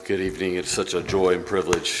Good evening. It's such a joy and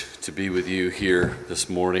privilege to be with you here this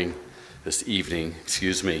evening.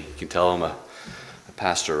 You can tell I'm a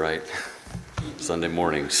pastor, right? Sunday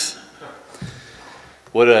mornings.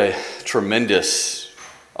 What a tremendous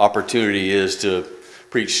opportunity it is to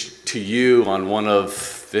preach to you on one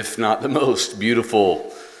of, if not the most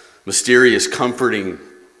beautiful, mysterious, comforting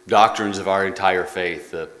doctrines of our entire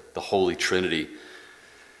faith, the Holy Trinity.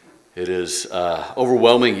 It is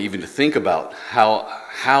overwhelming even to think about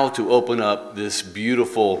how to open up this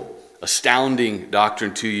beautiful, astounding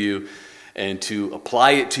doctrine to you and to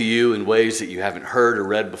apply it to you in ways that you haven't heard or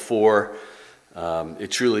read before.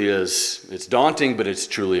 It truly is. It's daunting, but it's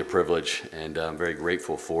truly a privilege, and I'm very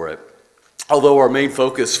grateful for it. Although our main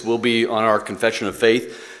focus will be on our Confession of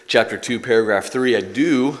Faith, chapter 2, paragraph 3, I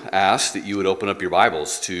do ask that you would open up your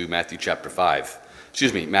Bibles to Matthew chapter 28.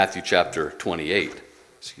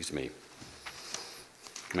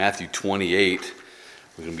 Matthew 28,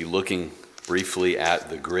 we're going to be looking briefly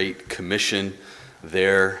at the Great Commission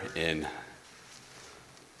there in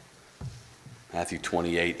Matthew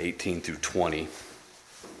 28, 18 through 20.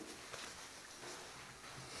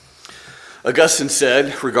 Augustine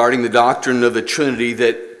said regarding the doctrine of the Trinity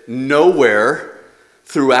that nowhere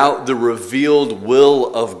throughout the revealed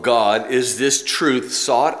will of God is this truth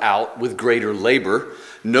sought out with greater labor.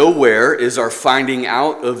 Nowhere is our finding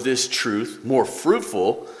out of this truth more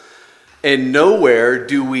fruitful, and nowhere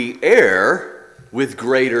do we err with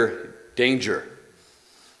greater danger.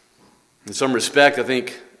 In some respect, I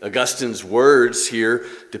think Augustine's words here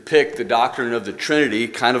depict the doctrine of the Trinity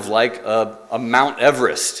kind of like a Mount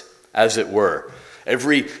Everest, as it were.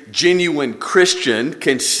 Every genuine Christian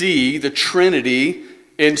can see the Trinity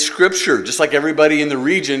in Scripture, just like everybody in the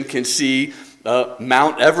region can see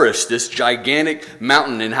Mount Everest, this gigantic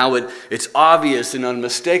mountain, and how it's obvious and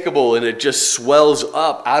unmistakable, and it just swells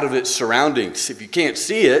up out of its surroundings. If you can't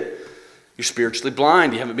see it, you're spiritually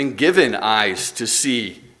blind. You haven't been given eyes to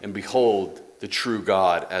see and behold the true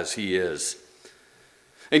God as He is.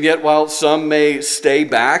 And yet, while some may stay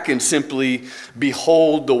back and simply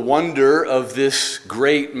behold the wonder of this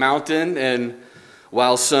great mountain, and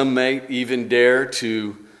while some may even dare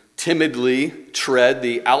to timidly tread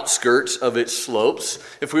the outskirts of its slopes,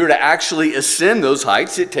 if we were to actually ascend those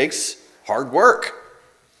heights, it takes hard work.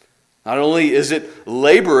 Not only is it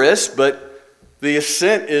laborious, but the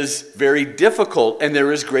ascent is very difficult, and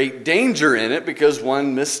there is great danger in it because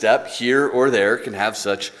one misstep here or there can have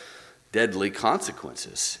such deadly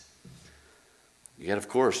consequences. Yet, of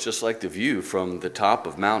course, just like the view from the top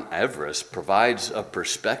of Mount Everest provides a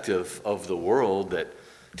perspective of the world that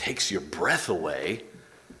takes your breath away,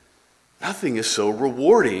 nothing is so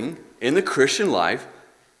rewarding in the Christian life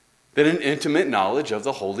than an intimate knowledge of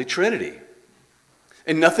the Holy Trinity.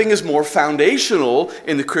 And nothing is more foundational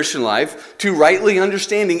in the Christian life to rightly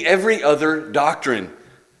understanding every other doctrine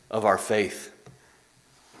of our faith.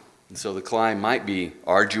 And so the climb might be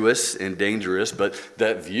arduous and dangerous, but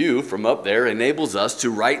that view from up there enables us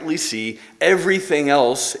to rightly see everything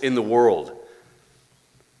else in the world.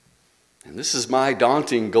 And this is my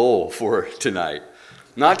daunting goal for tonight.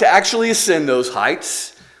 Not to actually ascend those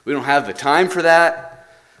heights. We don't have the time for that,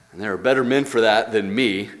 and there are better men for that than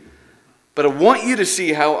me. But I want you to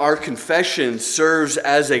see how our confession serves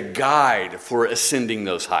as a guide for ascending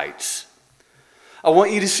those heights. I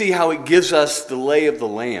want you to see how it gives us the lay of the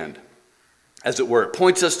land, as it were. It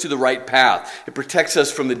points us to the right path. It protects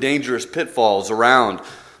us from the dangerous pitfalls around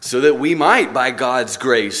so that we might, by God's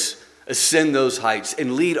grace, ascend those heights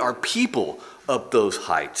and lead our people up those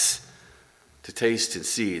heights to taste and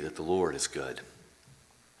see that the Lord is good.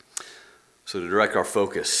 So to direct our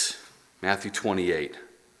focus, Matthew 28,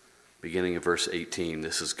 beginning in verse 18,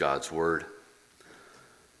 this is God's word.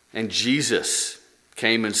 And Jesus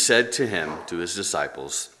came and said to his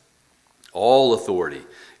disciples, all authority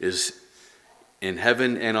is in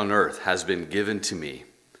heaven and on earth has been given to me.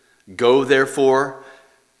 Go therefore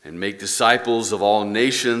and make disciples of all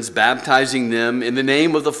nations, baptizing them in the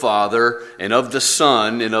name of the Father and of the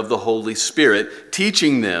Son and of the Holy Spirit,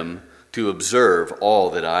 teaching them to observe all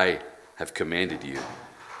that I have commanded you.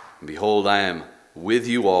 And behold, I am with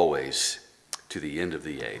you always to the end of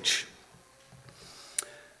the age.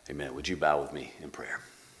 Amen. Would you bow with me in prayer?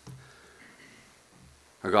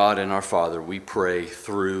 Our God and our Father, we pray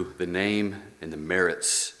through the name and the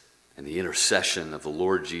merits and the intercession of the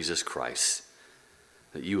Lord Jesus Christ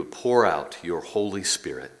that you would pour out your Holy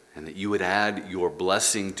Spirit and that you would add your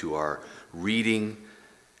blessing to our reading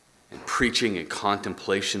and preaching and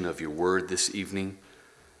contemplation of your word this evening.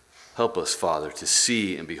 Help us, Father, to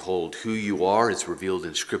see and behold who you are as revealed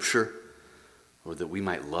in Scripture, Lord, that we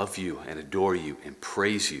might love you and adore you and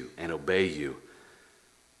praise you and obey you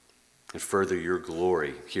and further your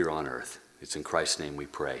glory here on earth. It's in Christ's name we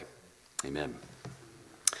pray. Amen.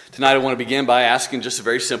 Tonight I want to begin by asking just a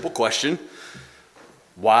very simple question.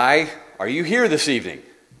 Why are you here this evening?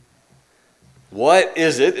 What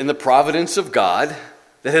is it in the providence of God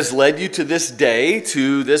that has led you to this day,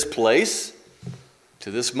 to this place,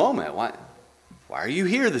 to this moment? Why are you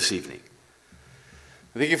here this evening?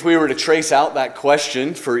 I think if we were to trace out that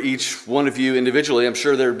question for each one of you individually, I'm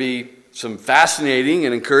sure there would be some fascinating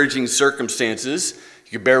and encouraging circumstances.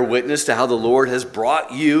 You could bear witness to how the Lord has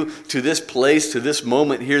brought you to this place, to this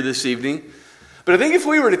moment here this evening. But I think if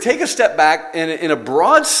we were to take a step back in a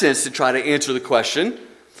broad sense to try to answer the question,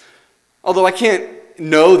 although I can't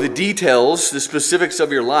know the details, the specifics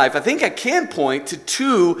of your life, I think I can point to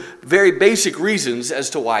two very basic reasons as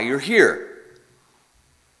to why you're here.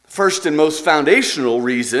 First and most foundational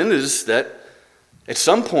reason is that at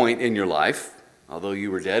some point in your life, although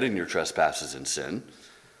you were dead in your trespasses and sin,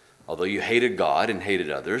 although you hated God and hated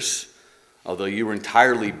others, although you were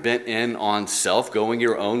entirely bent in on self, going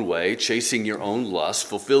your own way, chasing your own lusts,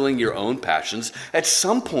 fulfilling your own passions, at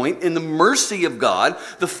some point in the mercy of God,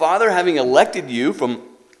 the Father having elected you from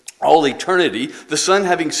all eternity, the Son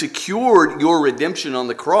having secured your redemption on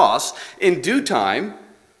the cross, in due time,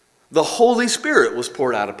 the Holy Spirit was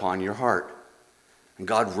poured out upon your heart. And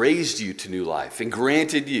God raised you to new life and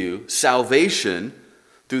granted you salvation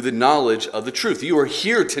through the knowledge of the truth. You are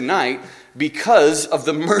here tonight because of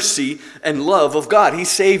the mercy and love of God. He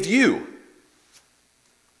saved you.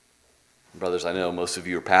 Brothers, I know most of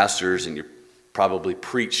you are pastors and you probably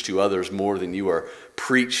preach to others more than you are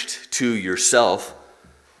preached to yourself.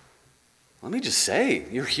 Let me just say,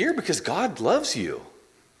 you're here because God loves you.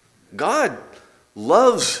 God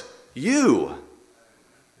loves you.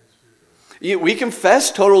 We confess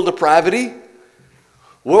total depravity.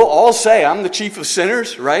 We'll all say, I'm the chief of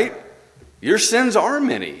sinners, right? Your sins are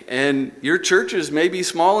many, and your churches may be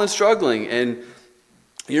small and struggling, and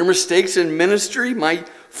your mistakes in ministry might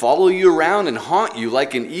follow you around and haunt you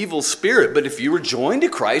like an evil spirit. But if you were joined to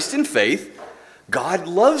Christ in faith, God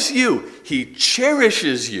loves you. He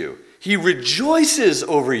cherishes you. He rejoices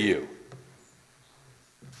over you.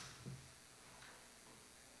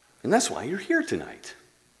 And that's why you're here tonight.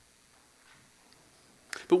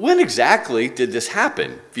 But when exactly did this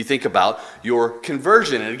happen? If you think about your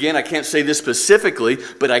conversion, and again, I can't say this specifically,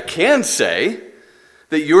 but I can say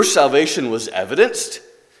that your salvation was evidenced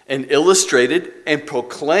and illustrated and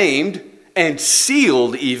proclaimed and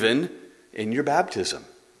sealed even in your baptism.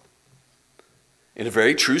 In a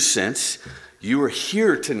very true sense, you are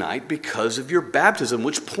here tonight because of your baptism,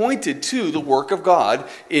 which pointed to the work of God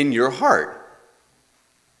in your heart.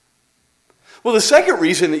 Well, the second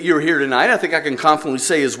reason that you're here tonight, I think I can confidently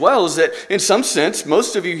say as well, is that in some sense,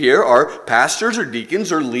 most of you here are pastors or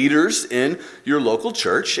deacons or leaders in your local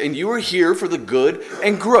church, and you are here for the good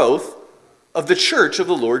and growth of the church of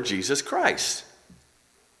the Lord Jesus Christ.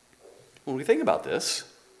 When we think about this,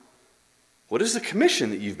 what is the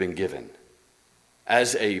commission that you've been given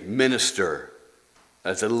as a minister,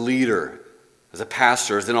 as a leader, as a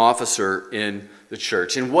pastor, as an officer in the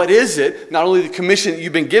church? And what is it, not only the commission that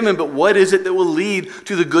you've been given, but what is it that will lead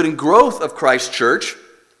to the good and growth of Christ's church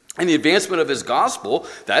and the advancement of his gospel?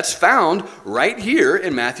 That's found right here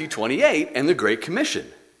in Matthew 28 and the Great Commission.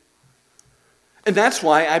 And that's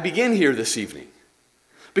why I begin here this evening.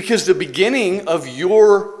 Because the beginning of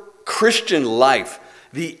your Christian life,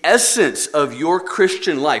 the essence of your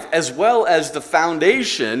Christian life, as well as the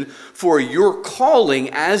foundation for your calling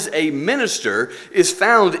as a minister, is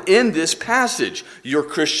found in this passage. Your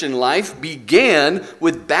Christian life began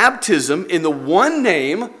with baptism in the one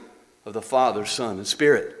name of the Father, Son, and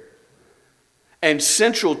Spirit. And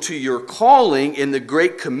central to your calling in the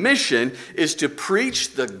Great Commission is to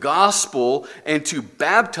preach the gospel and to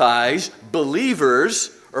baptize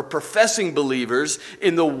believers or professing believers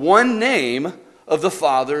in the one name of the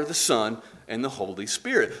Father, the Son, and the Holy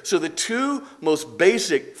Spirit. So the two most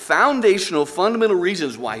basic, foundational, fundamental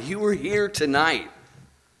reasons why you are here tonight,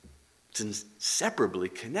 it's inseparably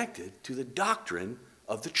connected to the doctrine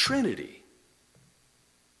of the Trinity.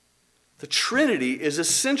 The Trinity is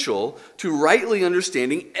essential to rightly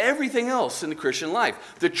understanding everything else in the Christian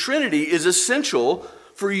life. The Trinity is essential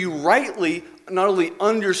for you rightly not only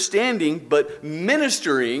understanding, but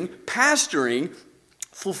ministering, pastoring,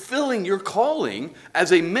 fulfilling your calling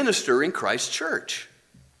as a minister in Christ's church.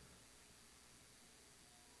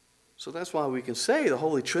 So that's why we can say the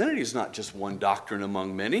Holy Trinity is not just one doctrine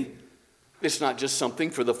among many. It's not just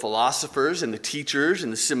something for the philosophers and the teachers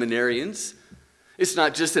and the seminarians. It's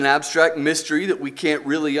not just an abstract mystery that we can't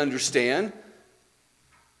really understand.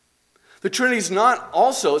 The Trinity is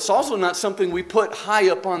it's also not something we put high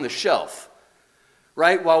up on the shelf,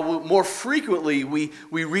 right? While more frequently we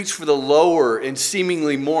reach for the lower and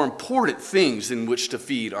seemingly more important things in which to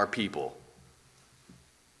feed our people.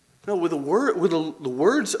 No, with the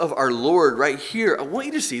words of our Lord right here, I want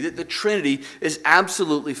you to see that the Trinity is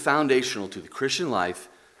absolutely foundational to the Christian life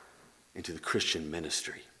and to the Christian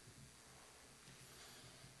ministry.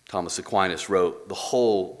 Thomas Aquinas wrote, "The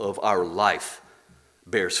whole of our life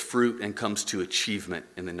bears fruit and comes to achievement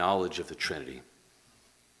in the knowledge of the Trinity."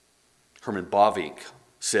 Herman Bavinck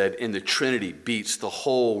said, "In the Trinity beats the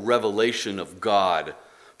whole revelation of God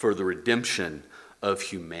for the redemption of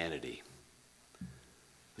humanity."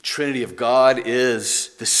 The Trinity of God is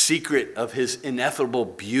the secret of his ineffable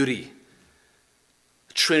beauty.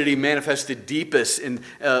 The Trinity manifests the deepest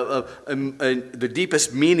the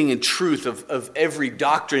deepest meaning and truth of every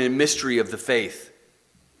doctrine and mystery of the faith.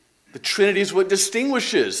 The Trinity is what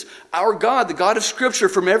distinguishes our God, the God of Scripture,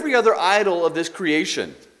 from every other idol of this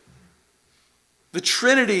creation. The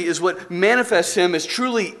Trinity is what manifests him as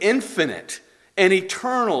truly infinite and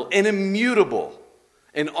eternal and immutable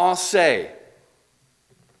and all say.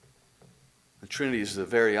 The Trinity is the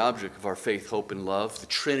very object of our faith, hope, and love. The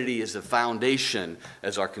Trinity is the foundation,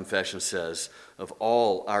 as our confession says, of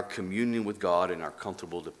all our communion with God and our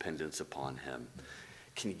comfortable dependence upon him.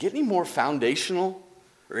 Can you get any more foundational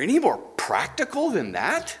or any more practical than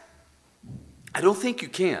that? I don't think you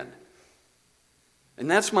can. And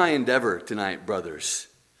that's my endeavor tonight, brothers,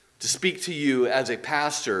 to speak to you as a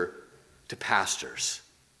pastor to pastors.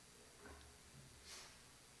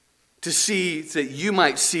 To see that you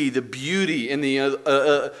might see the beauty and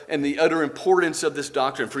the utter importance of this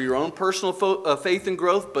doctrine for your own personal faith and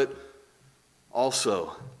growth, but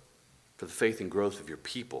also for the faith and growth of your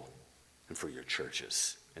people and for your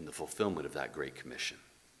churches and the fulfillment of that great commission.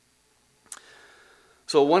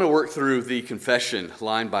 So I want to work through the confession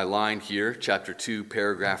line by line here, chapter 2,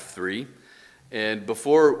 paragraph 3. And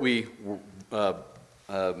before we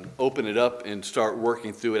open it up and start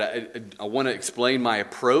working through it, I want to explain my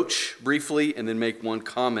approach briefly and then make one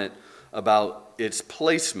comment about its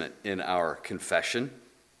placement in our confession.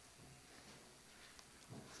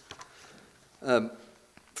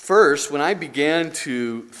 First, when I began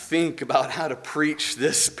to think about how to preach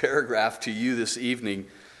this paragraph to you this evening,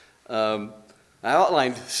 I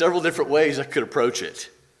outlined several different ways I could approach it.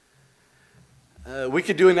 We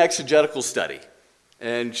could do an exegetical study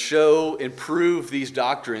and show and prove these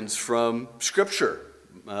doctrines from Scripture,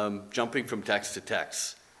 jumping from text to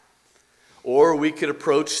text. Or we could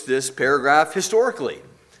approach this paragraph historically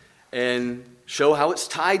and show how it's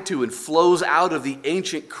tied to and flows out of the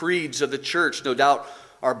ancient creeds of the church. No doubt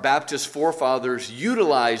our Baptist forefathers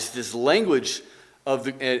utilized this language of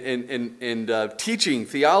teaching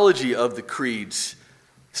theology of the creeds,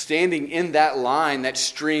 standing in that line, that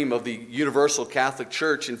stream of the universal Catholic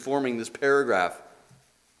Church, informing this paragraph.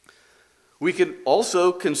 We could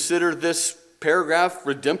also consider this paragraph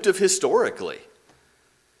redemptive historically.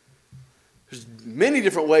 There's many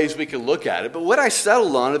different ways we could look at it, but what I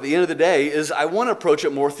settled on at the end of the day is I want to approach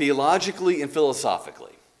it more theologically and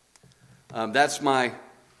philosophically. That's my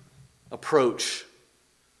approach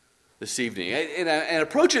this evening. And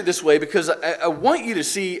approach it this way because I want you to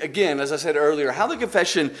see, again, as I said earlier, how the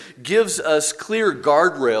confession gives us clear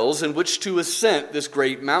guardrails in which to ascend this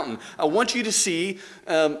great mountain. I want you to see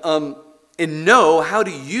and know how to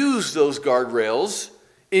use those guardrails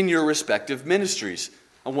in your respective ministries.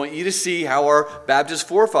 I want you to see how our Baptist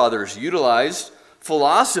forefathers utilized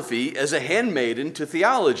philosophy as a handmaiden to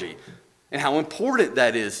theology and how important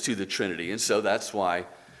that is to the Trinity. And so that's why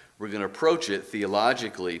we're going to approach it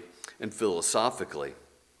theologically and philosophically.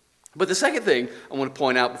 But the second thing I want to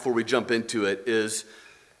point out before we jump into it is,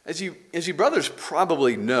 as you brothers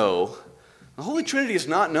probably know, the Holy Trinity is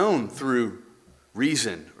not known through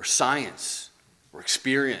reason or science or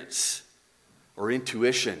experience or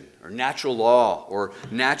intuition or natural law or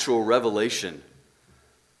natural revelation.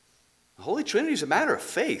 The Holy Trinity is a matter of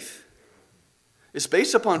faith. It's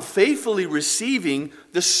based upon faithfully receiving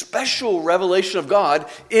the special revelation of God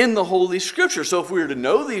in the Holy Scripture. So if we were to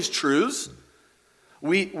know these truths,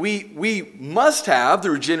 we must have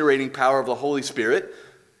the regenerating power of the Holy Spirit,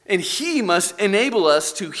 and He must enable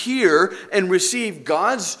us to hear and receive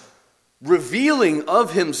God's revealing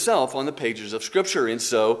of Himself on the pages of Scripture. And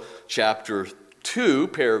so chapter 2,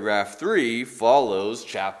 paragraph 3 follows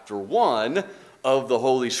chapter 1 of the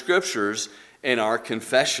Holy Scriptures in our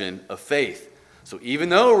confession of faith. So even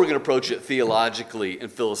though we're going to approach it theologically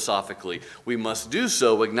and philosophically, we must do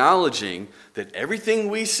so acknowledging that everything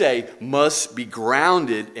we say must be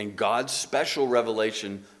grounded in God's special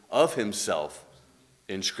revelation of Himself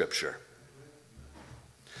in Scripture.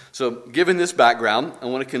 So given this background, I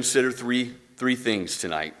want to consider three things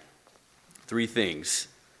tonight. Three things.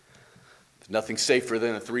 Nothing safer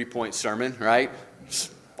than a 3-point sermon, right?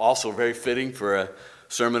 It's also very fitting for a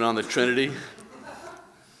sermon on the Trinity.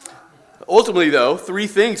 Ultimately, though, three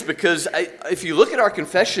things, because if you look at our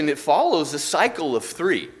confession, it follows a cycle of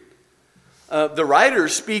three. The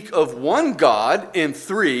writers speak of one God in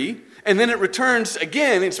three, and then it returns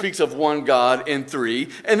again, it speaks of one God in three,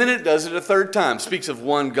 and then it does it a third time, speaks of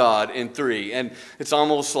one God in three. And it's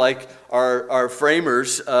almost like our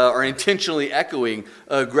framers are intentionally echoing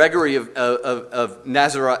Gregory of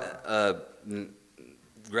Nazareth,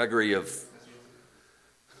 Gregory of...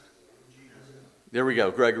 There we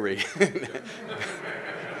go, Gregory. I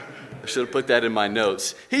should have put that in my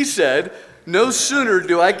notes. He said, no sooner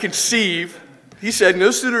do I conceive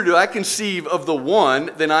of the one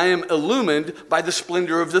than I am illumined by the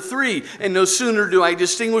splendor of the three. And no sooner do I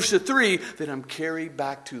distinguish the three than I'm carried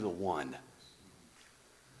back to the one.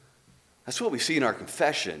 That's what we see in our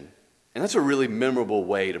confession. And that's a really memorable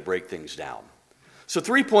way to break things down. So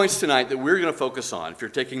 3 points tonight that we're going to focus on, if you're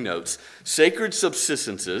taking notes: sacred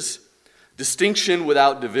subsistences, distinction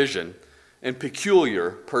without division, and peculiar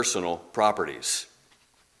personal properties.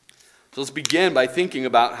 So let's begin by thinking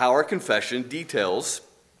about how our confession details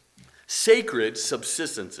sacred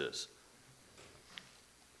subsistences.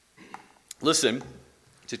 Listen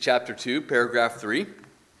to chapter 2, paragraph 3,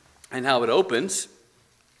 and how it opens.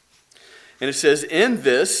 And it says, in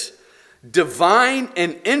this divine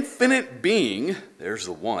and infinite being, there's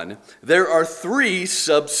the one, there are three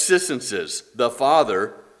subsistences: the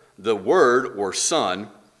Father, the Word or Son,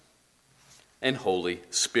 and Holy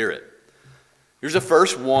Spirit. Here's the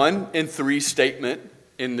first 1 in 3 statement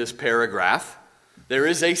in this paragraph. There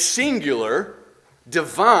is a singular,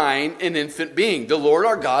 divine, and infant being. The Lord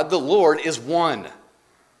our God, the Lord is one.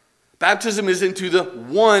 Baptism is into the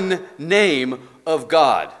one name of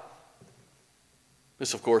God.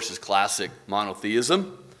 This, of course, is classic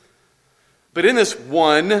monotheism. But in this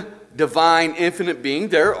one divine, infinite being,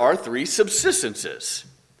 there are 3 subsistences.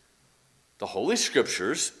 The Holy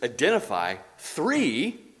Scriptures identify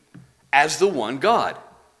 3 as the one God.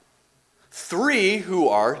 3 who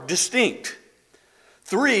are distinct.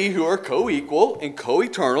 3 who are co-equal and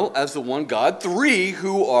co-eternal as the one God. 3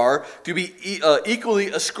 who are to be equally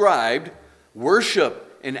ascribed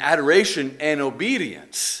worship and adoration and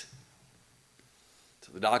obedience.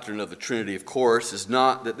 So the doctrine of the Trinity, of course, is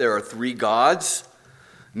not that there are 3 gods.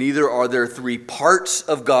 Neither are there 3 parts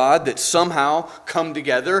of God that somehow come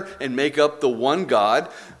together and make up the one God.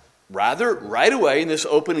 Rather, right away in this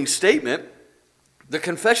opening statement, the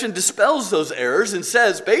confession dispels those errors and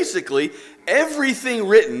says basically everything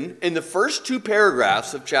written in the first 2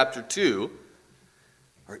 paragraphs of chapter 2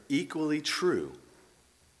 are equally true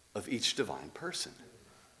of each divine person.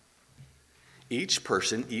 Each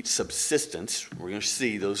person, each subsistence, we're going to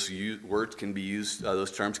see those words can be used,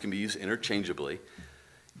 those terms can be used interchangeably.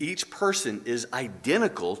 Each person is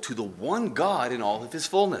identical to the one God in all of his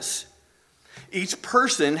fullness. Each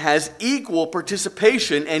person has equal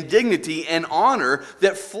participation and dignity and honor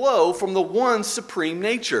that flow from the one supreme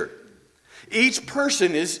nature. Each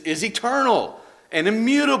person is eternal and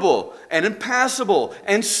immutable and impassible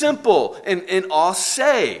and simple and au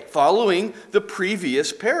se, following the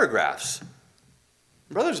previous paragraphs.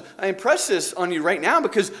 Brothers, I impress this on you right now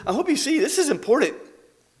because I hope you see this is important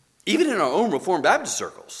even in our own Reformed Baptist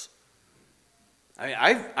circles.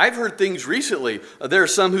 I've heard things recently. There are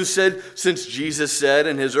some who said, since Jesus said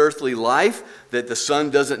in his earthly life that the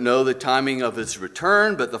Son doesn't know the timing of his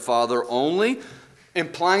return, but the Father only,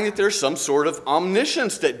 implying that there's some sort of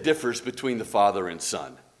omniscience that differs between the Father and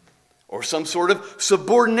Son, or some sort of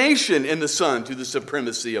subordination in the Son to the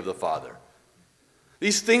supremacy of the Father.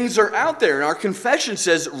 These things are out there, and our confession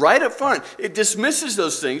says right up front, it dismisses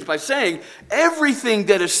those things by saying everything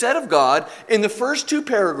that is said of God in the first 2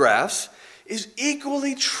 paragraphs is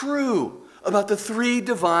equally true about the 3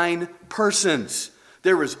 divine persons.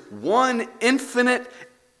 There is one infinite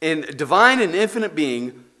and divine and infinite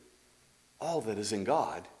being. All that is in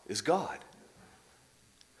God is God.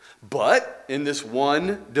 But in this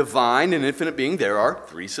one divine and infinite being, there are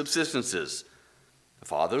 3 subsistences: the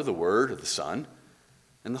Father, the Word, or the Son,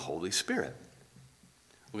 and the Holy Spirit.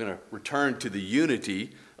 We're going to return to the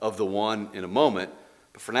unity of the one in a moment.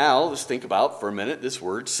 But for now, let's think about for a minute this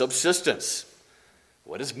word subsistence.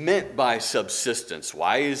 What is meant by subsistence?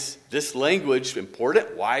 Why is this language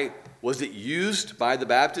important? Why was it used by the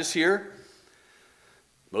Baptists here?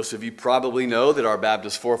 Most of you probably know that our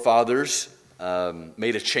Baptist forefathers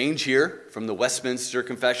made a change here from the Westminster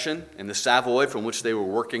Confession and the Savoy from which they were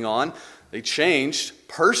working on. They changed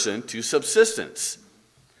person to subsistence.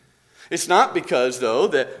 It's not because, though,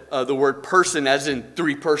 that the word person as in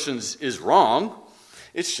three persons is wrong.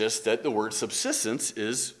 It's just that the word subsistence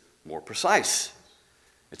is more precise.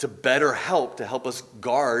 It's a better help to help us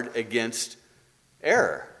guard against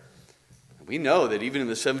error. We know that even in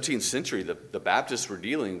the 17th century, the Baptists were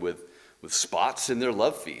dealing with spots in their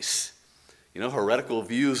love feasts. Heretical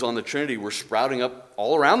views on the Trinity were sprouting up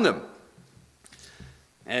all around them.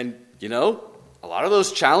 And, a lot of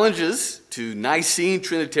those challenges to Nicene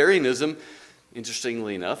Trinitarianism,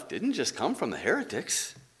 interestingly enough, didn't just come from the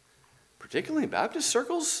heretics, particularly in Baptist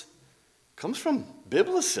circles, comes from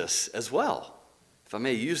biblicists as well, if I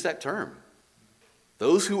may use that term.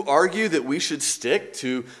 Those who argue that we should stick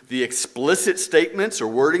to the explicit statements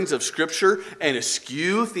or wordings of Scripture and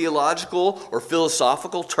eschew theological or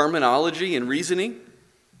philosophical terminology and reasoning.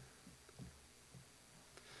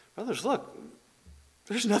 Brothers, look,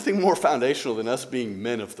 there's nothing more foundational than us being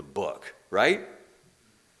men of the book, right?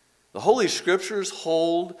 The Holy Scriptures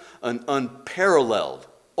hold an unparalleled,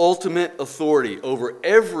 ultimate authority over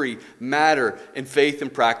every matter in faith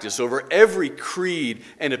and practice, over every creed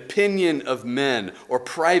and opinion of men or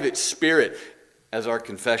private spirit, as our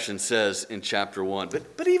confession says in chapter 1.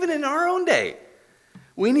 But even in our own day,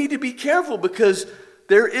 we need to be careful because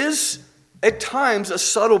there is at times a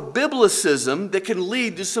subtle biblicism that can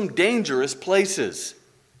lead to some dangerous places.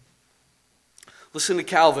 Listen to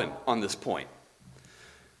Calvin on this point.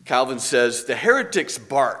 Calvin says, the heretics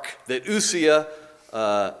bark that ousia,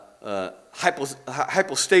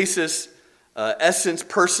 hypostasis, essence,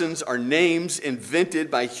 persons are names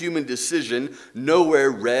invented by human decision,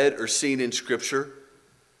 nowhere read or seen in Scripture.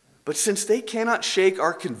 But since they cannot shake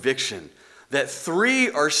our conviction that three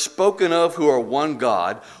are spoken of who are one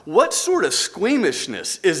God, what sort of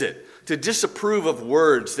squeamishness is it to disapprove of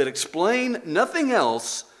words that explain nothing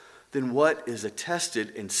else than what is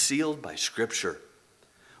attested and sealed by Scripture?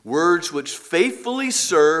 Words which faithfully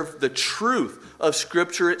serve the truth of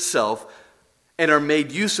Scripture itself and are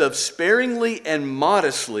made use of sparingly and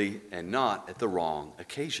modestly and not at the wrong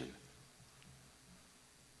occasion.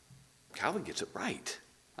 Calvin gets it right,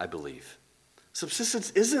 I believe.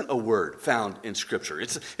 Subsistence isn't a word found in Scripture.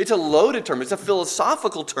 It's a loaded term. It's a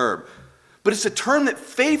philosophical term. But it's a term that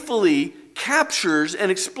faithfully captures and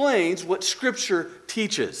explains what Scripture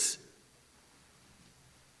teaches.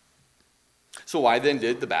 So why then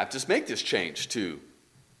did the Baptists make this change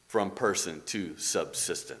from person to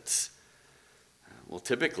subsistence? Well,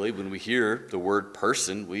 typically when we hear the word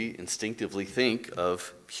person, we instinctively think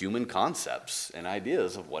of human concepts and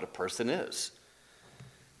ideas of what a person is.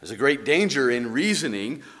 There's a great danger in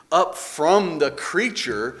reasoning up from the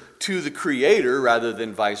creature to the creator rather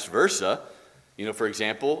than vice versa. For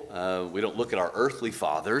example, we don't look at our earthly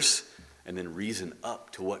fathers and then reason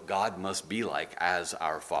up to what God must be like as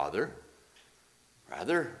our Father.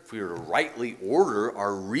 Rather, if we were to rightly order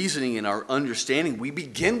our reasoning and our understanding, we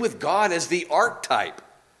begin with God as the archetype.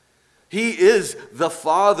 He is the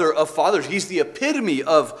Father of fathers. He's the epitome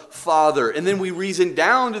of Father. And then we reason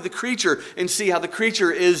down to the creature and see how the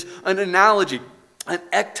creature is an analogy, an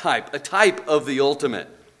ectype, a type of the ultimate.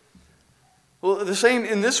 Well, the same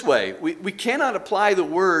in this way. We cannot apply the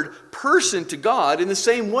word person to God in the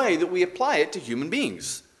same way that we apply it to human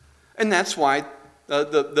beings. And that's why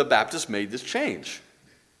the Baptists made this change.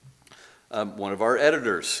 One of our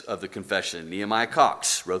editors of the confession, Nehemiah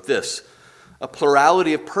Cox, wrote this: a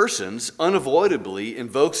plurality of persons unavoidably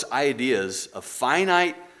invokes ideas of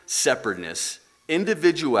finite separateness,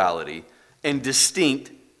 individuality, and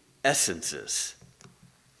distinct essences.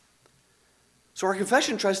 So our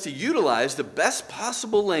confession tries to utilize the best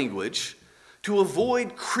possible language to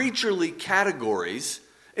avoid creaturely categories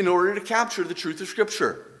in order to capture the truth of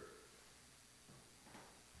Scripture.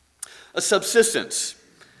 A subsistence.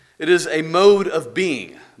 It is a mode of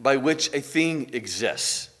being by which a thing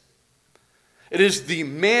exists. It is the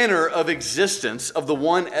manner of existence of the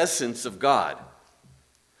one essence of God.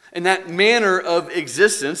 And that manner of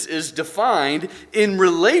existence is defined in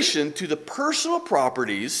relation to the personal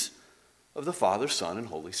properties of the Father, Son, and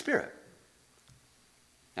Holy Spirit.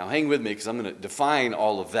 Now hang with me because I'm going to define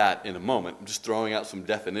all of that in a moment. I'm just throwing out some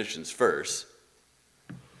definitions first.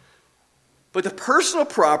 But the personal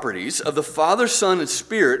properties of the Father, Son, and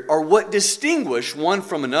Spirit are what distinguish one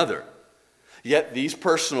from another. Yet these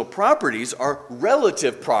personal properties are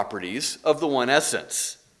relative properties of the one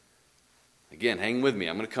essence. Again, hang with me.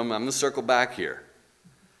 I'm going to circle back here.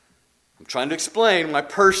 I'm trying to explain why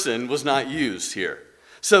person was not used here.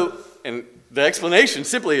 So, and the explanation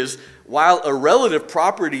simply is, while a relative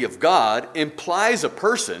property of God implies a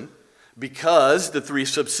person, because the three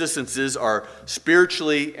subsistences are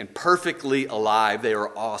spiritually and perfectly alive, they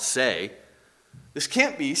are ase, This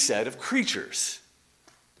can't be said of creatures.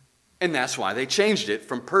 And that's why they changed it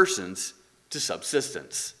from persons to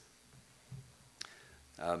subsistence.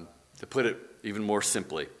 To put it even more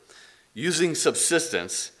simply, using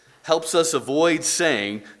subsistence helps us avoid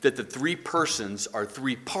saying that the three persons are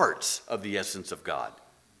three parts of the essence of God.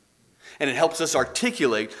 And it helps us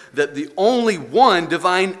articulate that the only one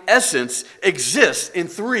divine essence exists in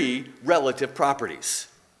three relative properties.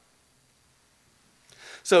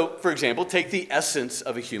 So, for example, take the essence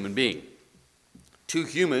of a human being. Two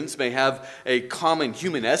humans may have a common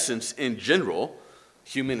human essence in general,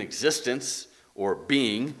 human existence or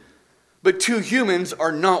being, but two humans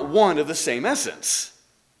are not one of the same essence.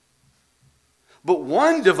 But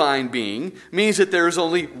one divine being means that there is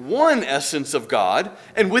only one essence of God,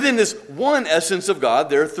 and within this one essence of God,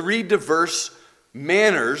 there are three diverse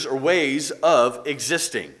manners or ways of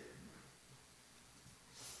existing.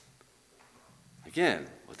 Again,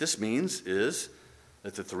 what this means is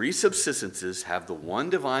that the three subsistences have the one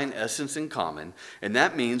divine essence in common, and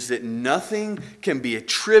that means that nothing can be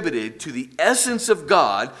attributed to the essence of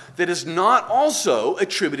God that is not also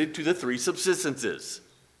attributed to the three subsistences.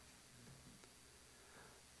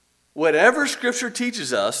 Whatever Scripture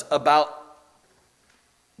teaches us about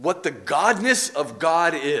what the godness of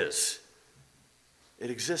God is, it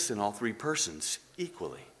exists in all three persons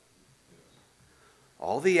equally.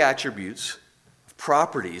 All the attributes,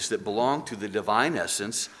 properties that belong to the divine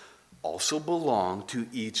essence also belong to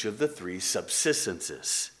each of the three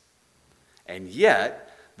subsistences. And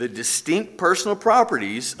yet, the distinct personal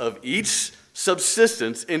properties of each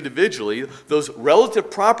subsistence individually, those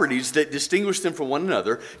relative properties that distinguish them from one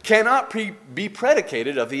another, cannot be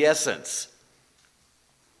predicated of the essence.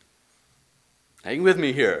 Hang with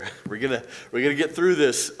me here. We're gonna get through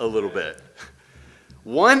this a little bit.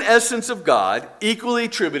 One essence of God, equally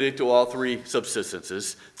attributed to all three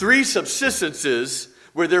subsistences. Three subsistences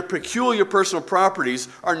where their peculiar personal properties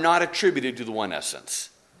are not attributed to the one essence.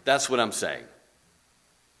 That's what I'm saying.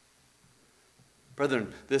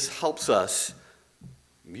 Brethren, this helps us,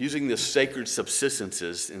 using the sacred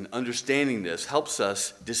subsistences and understanding this, helps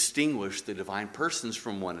us distinguish the divine persons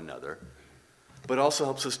from one another, but also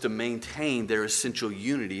helps us to maintain their essential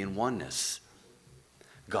unity and oneness.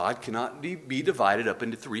 God cannot be divided up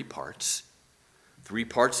into three parts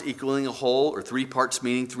equaling a whole, or three parts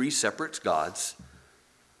meaning three separate gods.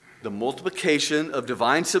 The multiplication of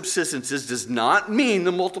divine subsistences does not mean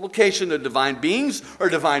the multiplication of divine beings, or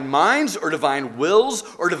divine minds, or divine wills,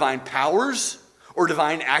 or divine powers, or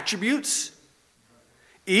divine attributes.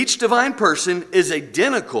 Each divine person is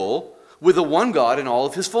identical with the one God in all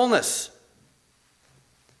of his fullness.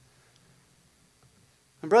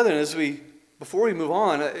 And brethren, before we move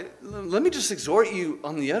on, let me just exhort you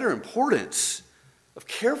on the utter importance of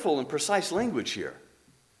careful and precise language here.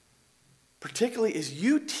 Particularly as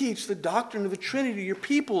you teach the doctrine of the Trinity to your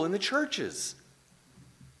people in the churches.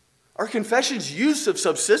 Our confession's use of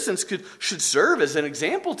subsistence should serve as an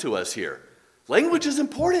example to us here. Language is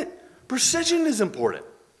important. Precision is important.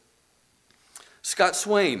 Scott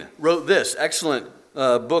Swain wrote this excellent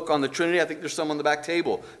book on the Trinity. I think there's some on the back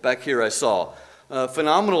table back here I saw.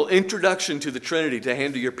 Phenomenal introduction to the Trinity to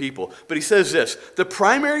hand to your people. But he says this: the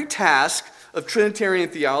primary task of Trinitarian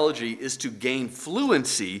theology is to gain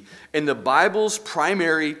fluency in the Bible's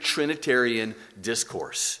primary Trinitarian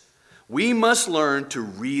discourse. We must learn to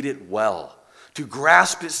read it well, to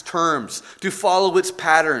grasp its terms, to follow its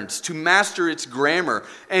patterns, to master its grammar,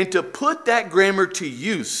 and to put that grammar to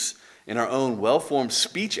use in our own well-formed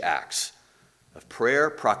speech acts of prayer,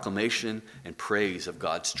 proclamation, and praise of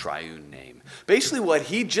God's triune name. Basically, what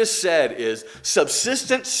he just said is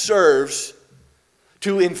subsistence serves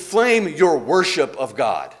to inflame your worship of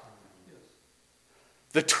God.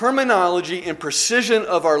 The terminology and precision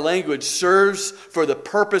of our language serves for the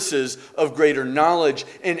purposes of greater knowledge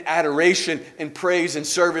and adoration and praise and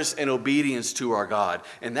service and obedience to our God.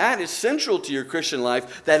 And that is central to your Christian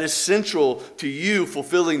life. That is central to you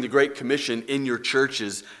fulfilling the Great Commission in your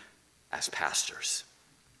churches as pastors.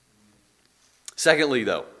 Secondly,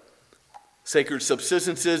 though, sacred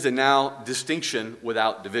subsistences, and now distinction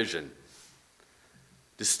without division.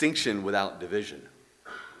 Distinction without division.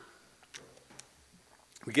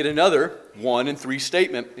 We get another 1 and 3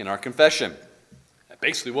 statement in our confession.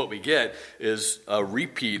 Basically what we get is a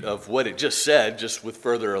repeat of what it just said, just with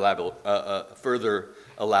further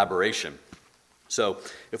elaboration. So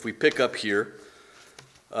if we pick up here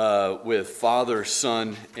with Father,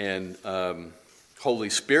 Son, and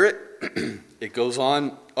Holy Spirit, it goes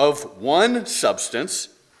on, of one substance,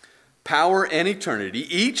 power and eternity,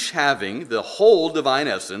 each having the whole divine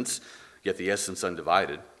essence, yet the essence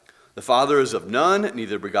undivided. The Father is of none,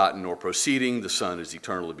 neither begotten nor proceeding. The Son is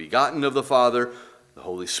eternally begotten of the Father. The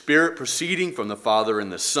Holy Spirit proceeding from the Father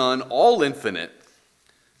and the Son, all infinite,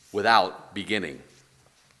 without beginning.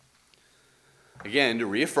 Again, to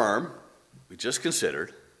reaffirm, we just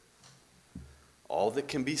considered, all that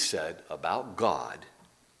can be said about God,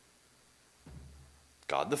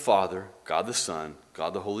 God the Father, God the Son,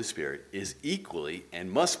 God the Holy Spirit, is equally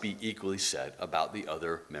and must be equally said about the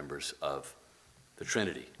other members of the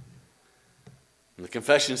Trinity. And the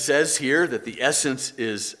confession says here that the essence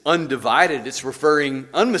is undivided. It's referring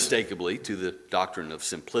unmistakably to the doctrine of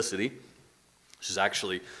simplicity. This is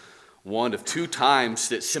actually one of 2 times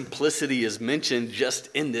that simplicity is mentioned just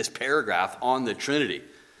in this paragraph on the Trinity.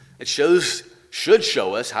 It should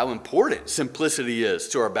show us how important simplicity is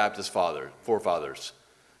to our Baptist forefathers.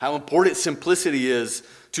 How important simplicity is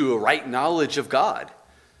to a right knowledge of God.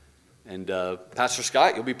 And Pastor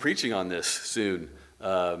Scott, you'll be preaching on this soon,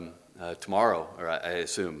 tomorrow, or I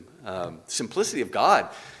assume. Simplicity of God.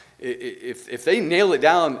 If they nail it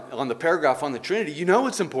down on the paragraph on the Trinity, you know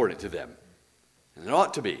it's important to them. And it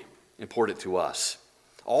ought to be important to us.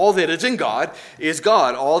 All that is in God is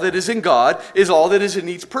God. All that is in God is all that is in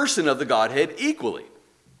each person of the Godhead equally.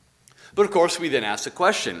 But of course, we then ask the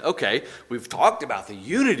question, okay, we've talked about the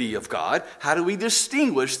unity of God. How do we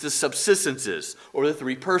distinguish the subsistences, or the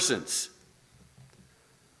 3 persons?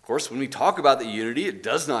 Of course, when we talk about the unity, it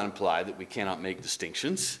does not imply that we cannot make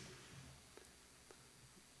distinctions.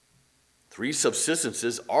 3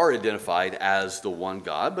 subsistences are identified as the one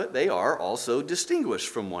God, but they are also distinguished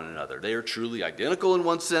from one another. They are truly identical in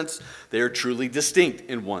one sense. They are truly distinct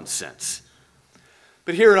in one sense.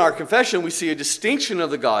 But here in our confession, we see a distinction of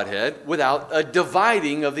the Godhead without a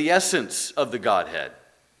dividing of the essence of the Godhead.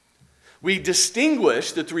 We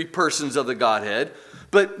distinguish the 3 persons of the Godhead,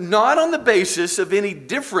 but not on the basis of any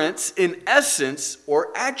difference in essence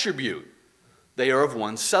or attribute. They are of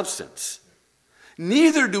one substance.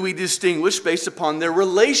 Neither do we distinguish based upon their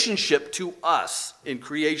relationship to us in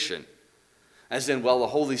creation. As in, well, the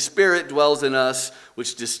Holy Spirit dwells in us,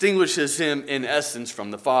 which distinguishes him in essence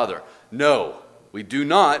from the Father. No, we do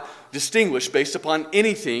not distinguish based upon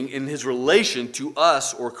anything in his relation to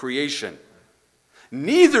us or creation.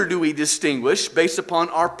 Neither do we distinguish based upon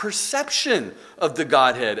our perception of the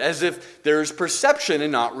Godhead, as if there is perception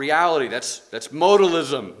and not reality. That's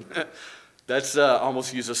modalism. That's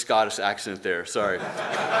almost use a Scottish accent there. Sorry.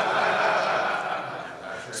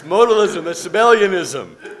 It's modalism. It's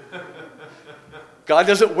Sabellianism. God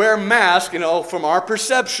doesn't wear a mask, from our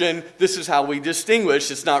perception, this is how we distinguish.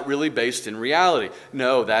 It's not really based in reality.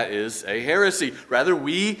 No, that is a heresy. Rather,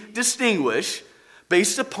 we distinguish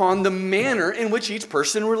based upon the manner in which each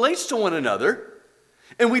person relates to one another,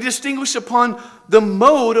 and we distinguish upon the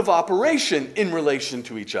mode of operation in relation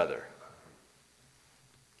to each other.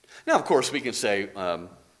 Now, of course, we can say,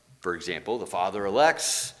 for example, the Father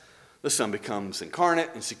elects, the Son becomes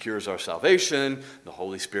incarnate and secures our salvation, the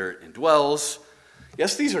Holy Spirit indwells.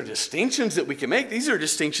 Yes, these are distinctions that we can make. These are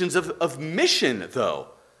distinctions of mission, though.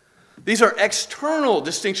 These are external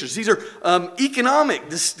distinctions. These are economic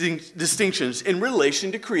distinctions in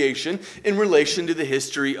relation to creation, in relation to the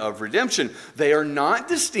history of redemption. They are not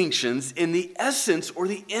distinctions in the essence or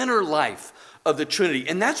the inner life of the Trinity.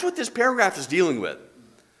 And that's what this paragraph is dealing with.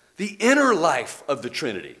 The inner life of the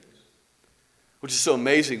Trinity. Which is so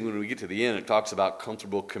amazing when we get to the end. It talks about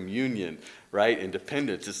comfortable communion, right? And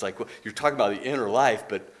dependence. It's like, well, you're talking about the inner life,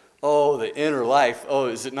 but the inner life. Oh,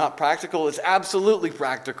 is it not practical? It's absolutely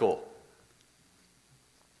practical.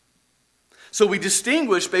 So we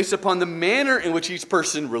distinguish based upon the manner in which each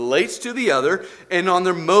person relates to the other and on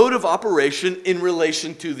their mode of operation in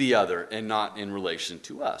relation to the other and not in relation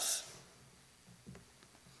to us.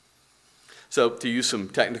 So, to use some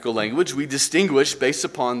technical language, we distinguish based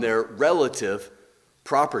upon their relative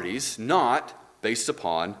properties, not based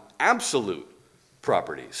upon absolute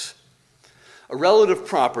properties. A relative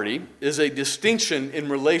property is a distinction in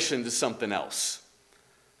relation to something else,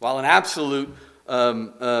 while an absolute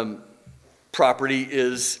property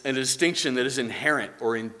is a distinction that is inherent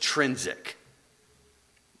or intrinsic.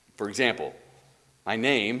 For example, my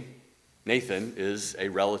name, Nathan, is a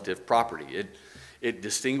relative property. It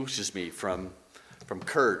distinguishes me from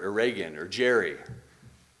Kurt or Reagan or Jerry,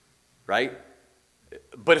 right?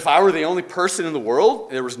 But if I were the only person in the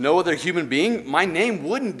world, there was no other human being, my name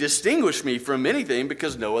wouldn't distinguish me from anything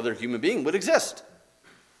because no other human being would exist.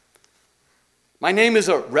 My name is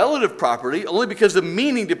a relative property only because the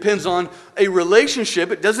meaning depends on a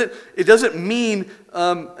relationship. It doesn't mean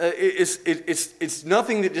it's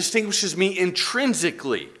nothing that distinguishes me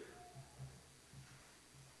intrinsically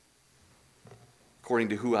according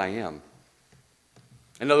to who I am.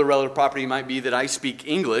 Another relative property might be that I speak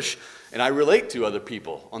English and I relate to other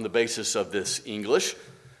people on the basis of this English.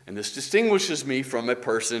 And this distinguishes me from a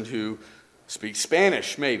person who speaks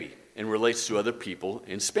Spanish, maybe, and relates to other people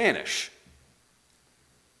in Spanish.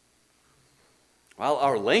 While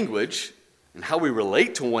our language and how we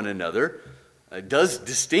relate to one another does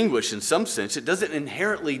distinguish in some sense, it doesn't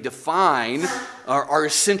inherently define our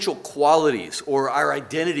essential qualities or our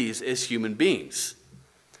identities as human beings.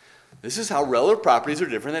 This is how relative properties are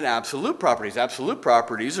different than absolute properties. Absolute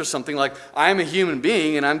properties are something like, I'm a human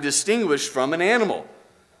being and I'm distinguished from an animal.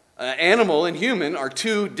 Animal and human are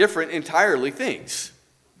two different entirely things.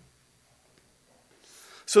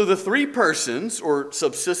 So the three persons or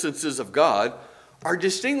subsistences of God are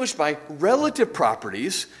distinguished by relative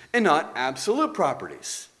properties and not absolute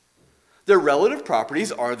properties. Their relative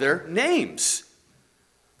properties are their names.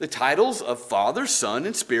 The titles of Father, Son,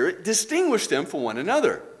 and Spirit distinguish them from one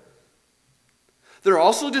another. They're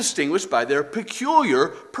also distinguished by their peculiar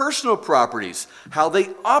personal properties, how they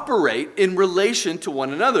operate in relation to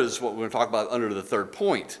one another. This is what we're going to talk about under the third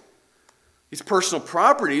point. These personal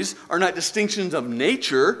properties are not distinctions of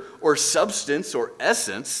nature or substance or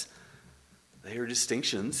essence. They are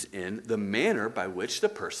distinctions in the manner by which the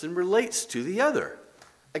person relates to the other.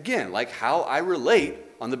 Again, like how I relate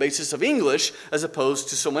on the basis of English as opposed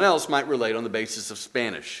to someone else might relate on the basis of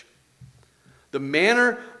Spanish. The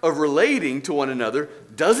manner of relating to one another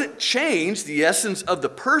doesn't change the essence of the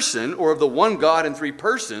person or of the one God in three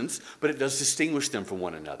persons, but it does distinguish them from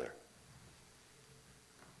one another.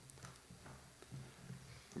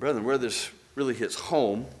 Brethren, where this really hits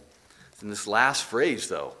home is in this last phrase,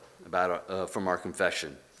 though, from our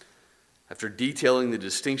confession. After detailing the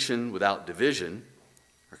distinction without division,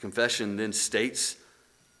 our confession then states,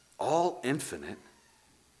 all infinite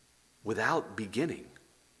without beginning.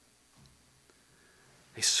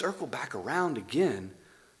 They circle back around again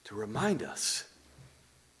to remind us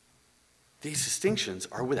these distinctions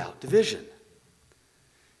are without division.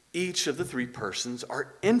 Each of the three persons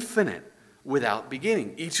are infinite without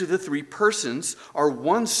beginning. Each of the three persons are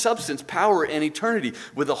one substance, power, and eternity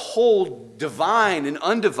with a whole divine and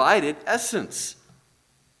undivided essence.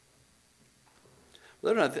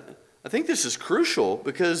 I think this is crucial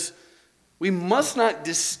because we must not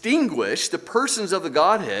distinguish the persons of the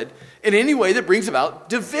Godhead in any way that brings about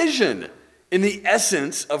division in the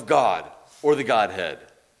essence of God or the Godhead.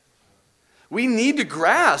 We need to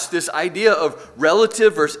grasp this idea of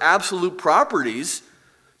relative versus absolute properties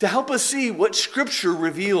to help us see what Scripture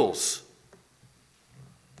reveals.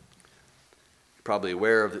 You're probably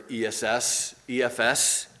aware of the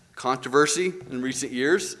EFS controversy in recent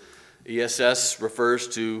years. ESS refers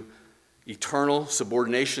to eternal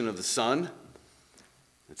subordination of the Son.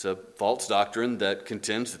 It's a false doctrine that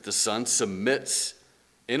contends that the Son submits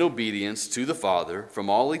in obedience to the Father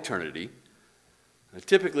from all eternity,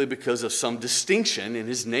 typically because of some distinction in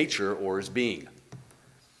his nature or his being.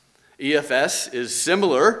 EFS is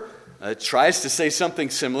similar. It tries to say something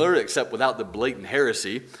similar, except without the blatant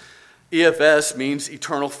heresy. EFS means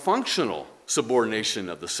eternal functional subordination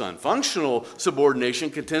of the Son. Functional subordination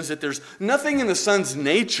contends that there's nothing in the Son's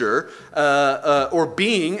nature or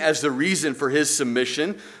being as the reason for his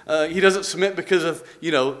submission. He doesn't submit because of,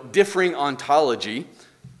 differing ontology.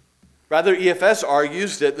 Rather, EFS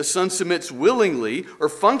argues that the Son submits willingly or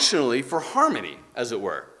functionally for harmony, as it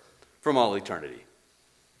were, from all eternity.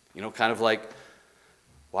 Kind of like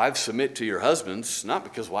wives submit to your husbands, not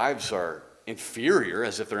because wives are inferior,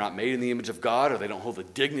 as if they're not made in the image of God, or they don't hold the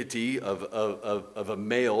dignity of a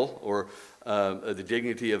male or the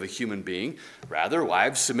dignity of a human being. Rather,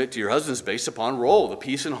 wives submit to your husbands based upon role, the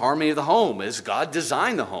peace and harmony of the home, as God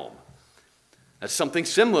designed the home. That's something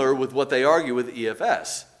similar with what they argue with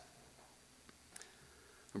EFS.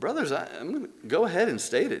 Brothers, I'm going to go ahead and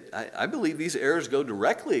state it. I believe these errors go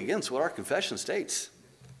directly against what our confession states.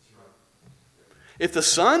 If the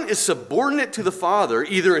Son is subordinate to the Father,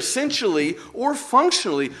 either essentially or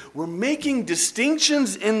functionally, we're making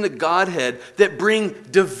distinctions in the Godhead that bring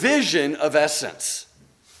division of essence.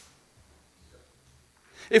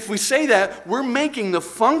 If we say that, we're making the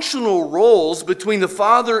functional roles between the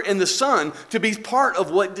Father and the Son to be part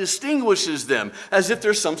of what distinguishes them, as if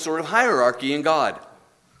there's some sort of hierarchy in God.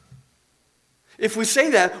 If we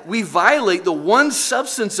say that, we violate the one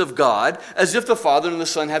substance of God, as if the Father and the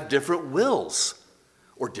Son have different wills,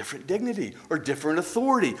 or different dignity, or different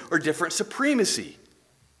authority, or different supremacy.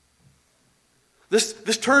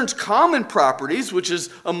 This turns common properties, which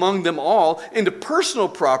is among them all, into personal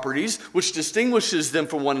properties, which distinguishes them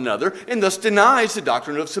from one another, and thus denies the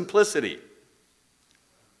doctrine of simplicity.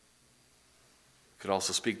 Could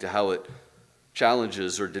also speak to how it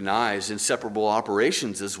challenges or denies inseparable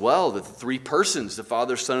operations as well, that the three persons, the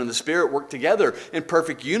Father, Son, and the Spirit, work together in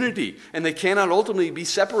perfect unity, and they cannot ultimately be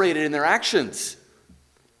separated in their actions.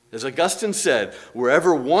 As Augustine said,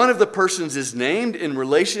 wherever one of the persons is named in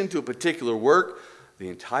relation to a particular work, the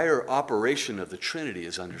entire operation of the Trinity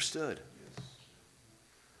is understood.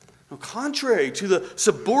 Now, contrary to the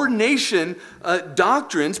subordination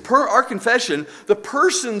doctrines per our confession, the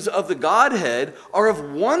persons of the Godhead are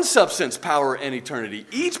of one substance, power, and eternity.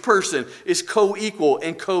 Each person is co-equal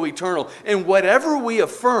and co-eternal. And whatever we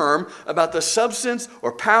affirm about the substance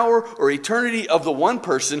or power or eternity of the one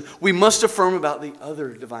person, we must affirm about the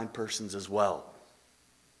other divine persons as well.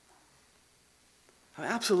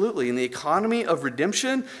 Absolutely. In the economy of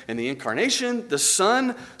redemption and the incarnation, the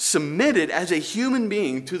Son submitted as a human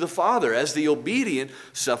being to the Father as the obedient,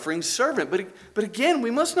 suffering servant. But again, we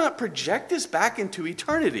must not project this back into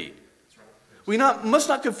eternity. We must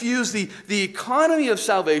not confuse the economy of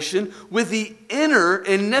salvation with the inner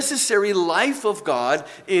and necessary life of God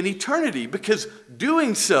in eternity, because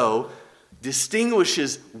doing so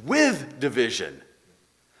distinguishes with division,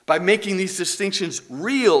 by making these distinctions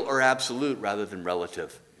real or absolute rather than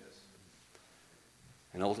relative.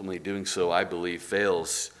 And ultimately doing so, I believe,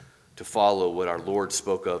 fails to follow what our Lord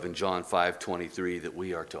spoke of in John 5:23, that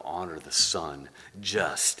we are to honor the Son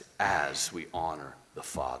just as we honor the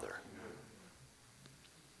Father.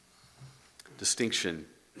 Distinction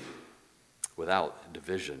without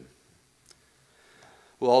division.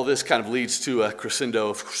 Well, all this kind of leads to a crescendo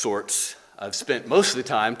of sorts. I've spent most of the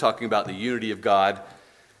time talking about the unity of God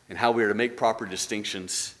and how we are to make proper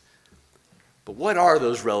distinctions. But what are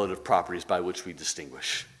those relative properties by which we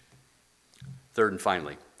distinguish? Third and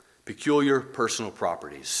finally, peculiar personal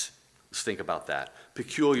properties. Let's think about that.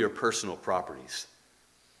 Peculiar personal properties.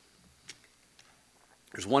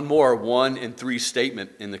 There's one more 1 and 3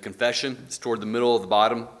 statement in the confession. It's toward the middle of the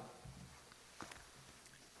bottom.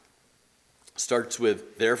 It starts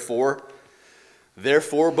with, therefore,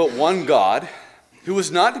 but one God, who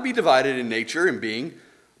was not to be divided in nature and being,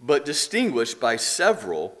 but distinguished by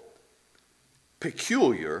several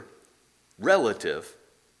peculiar, relative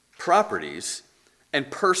properties and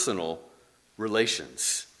personal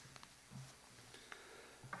relations.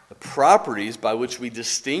 The properties by which we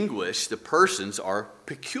distinguish the persons are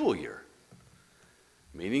peculiar,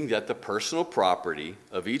 meaning that the personal property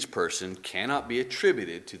of each person cannot be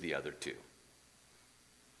attributed to the other two.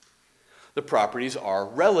 The properties are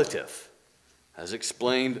relative, as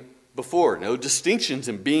explained before, no distinctions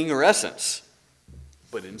in being or essence,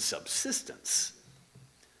 but in subsistence.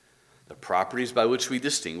 The properties by which we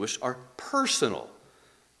distinguish are personal.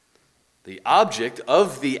 The object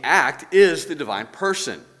of the act is the divine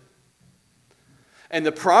person. And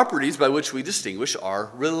the properties by which we distinguish are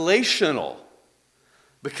relational,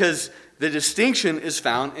 because the distinction is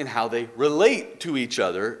found in how they relate to each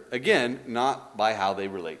other, again, not by how they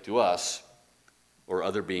relate to us or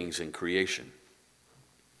other beings in creation.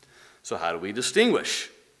 So how do we distinguish?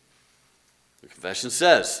 The confession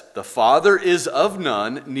says, the Father is of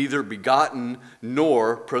none, neither begotten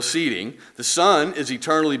nor proceeding. The Son is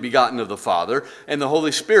eternally begotten of the Father, and the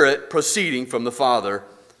Holy Spirit proceeding from the Father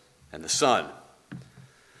and the Son.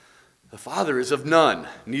 The Father is of none,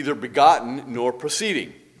 neither begotten nor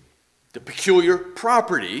proceeding. The peculiar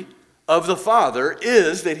property of the Father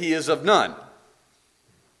is that he is of none.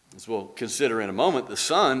 As we'll consider in a moment, the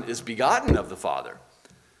Son is begotten of the Father.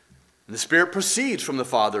 And the Spirit proceeds from the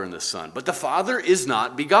Father and the Son. But the Father is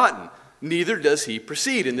not begotten, neither does he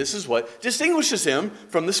proceed. And this is what distinguishes him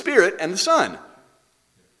from the Spirit and the Son.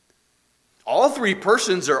 All three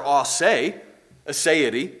persons are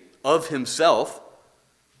aseity of himself.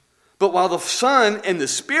 But while the Son and the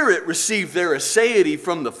Spirit receive their aseity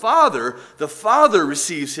from the Father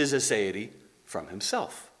receives his aseity from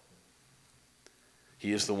himself.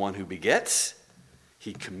 He is the one who begets.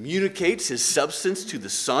 He communicates his substance to the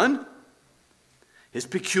Son. His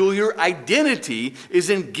peculiar identity is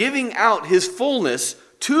in giving out his fullness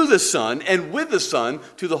to the Son, and with the Son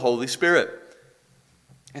to the Holy Spirit.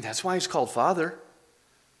 And that's why he's called Father,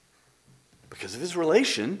 because of his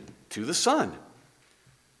relation to the Son.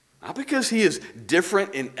 Not because he is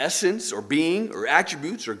different in essence or being or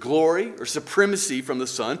attributes or glory or supremacy from the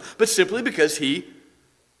Son, but simply because he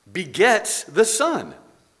begets the Son.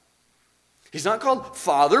 He's not called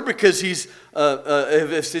Father because he's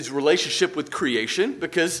his relationship with creation,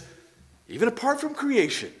 because even apart from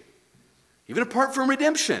creation, even apart from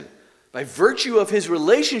redemption, by virtue of his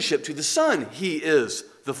relationship to the Son, he is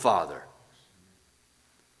the Father.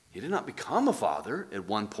 He did not become a father at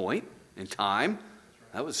one point in time.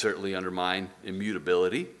 That would certainly undermine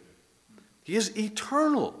immutability. He is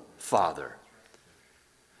eternal Father.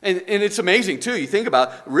 And it's amazing, too. You think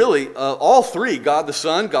about, really, all three, God the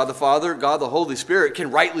Son, God the Father, God the Holy Spirit, can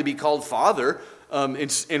rightly be called Father.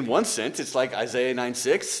 In one sense, it's like Isaiah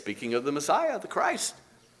 9:6, speaking of the Messiah, the Christ.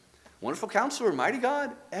 Wonderful Counselor, Mighty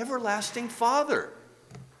God, Everlasting Father,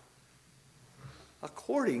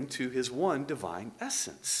 according to his one divine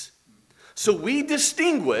essence. So we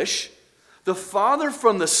distinguish the Father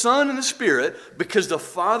from the Son and the Spirit because the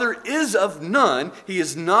Father is of none. He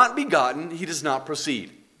is not begotten. He does not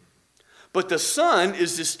proceed. But the Son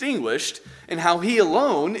is distinguished in how he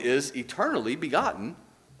alone is eternally begotten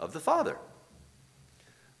of the Father.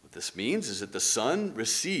 What this means is that the Son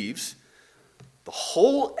receives the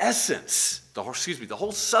whole essence, the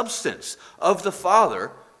whole substance of the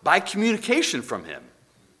Father by communication from him.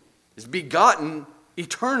 Is begotten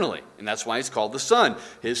eternally, and that's why he's called the Son.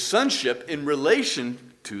 His sonship in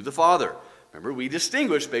relation to the Father. Remember, we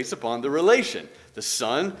distinguish based upon the relation. The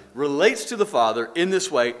Son relates to the Father in this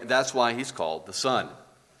way. That's why he's called the Son.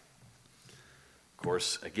 Of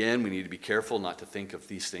course, again, we need to be careful not to think of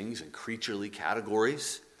these things in creaturely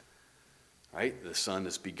categories. Right? The Son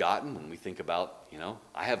is begotten. When we think about,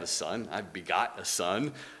 I have a son. I begot a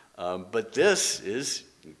son. But this is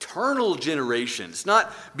eternal generation. It's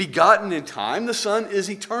not begotten in time. The Son is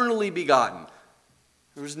eternally begotten.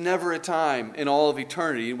 There was never a time in all of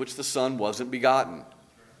eternity in which the Son wasn't begotten.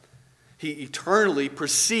 He eternally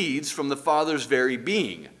proceeds from the Father's very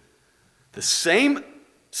being. The same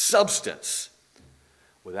substance,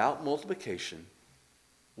 without multiplication,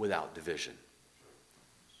 without division.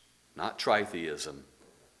 Not tritheism,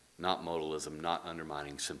 not modalism, not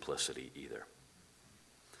undermining simplicity either.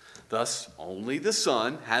 Thus, only the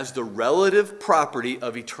Son has the relative property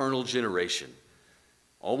of eternal generation.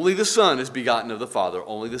 Only the Son is begotten of the Father.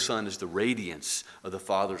 Only the Son is the radiance of the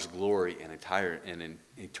Father's glory and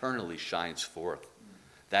eternally shines forth.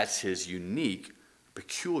 That's his unique,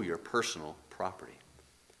 peculiar personal property.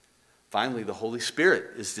 Finally, the Holy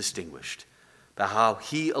Spirit is distinguished by how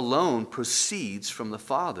he alone proceeds from the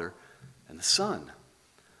Father and the Son.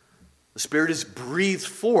 The Spirit is breathed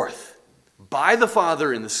forth by the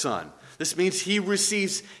Father and the Son. This means he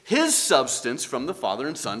receives his substance from the Father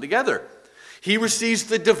and Son together. He receives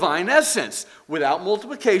the divine essence without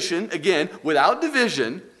multiplication, again, without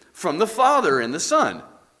division, from the Father and the Son.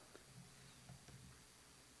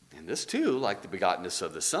 And this too, like the begottenness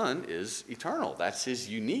of the Son, is eternal. That's his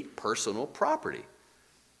unique personal property.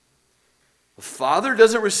 The Father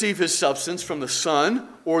doesn't receive his substance from the Son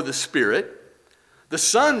or the Spirit. The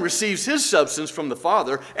Son receives his substance from the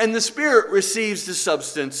Father, and the Spirit receives the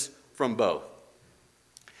substance from both.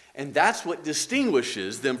 And that's what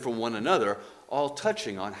distinguishes them from one another, all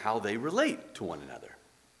touching on how they relate to one another.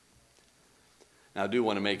 Now, I do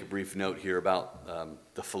want to make a brief note here about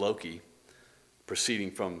the Philoque,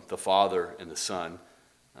 proceeding from the Father and the Son.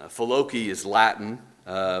 Philoque is Latin.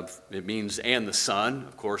 It means "and the Son."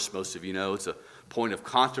 Of course, most of you know it's a point of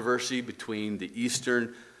controversy between the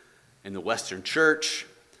Eastern and the Western Church.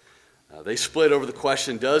 They split over the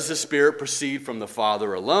question, does the Spirit proceed from the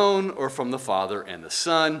Father alone or from the Father and the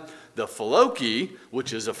Son? The Philoque,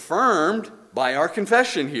 which is affirmed by our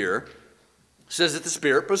confession here, says that the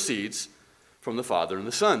Spirit proceeds from the Father and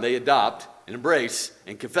the Son. They adopt and embrace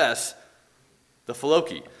and confess the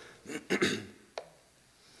Philoque.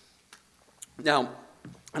 Now,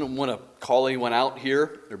 I don't want to call anyone out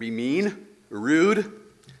here or be mean or rude,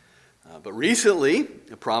 but recently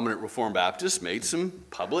a prominent Reformed Baptist made some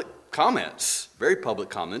public comments, very public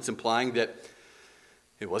comments, implying that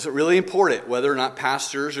it wasn't really important whether or not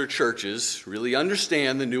pastors or churches really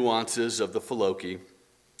understand the nuances of the Philoque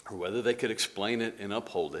or whether they could explain it and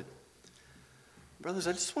uphold it. Brothers,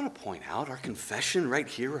 I just want to point out our confession right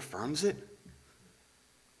here affirms it.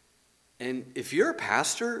 And if you're a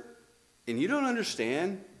pastor and you don't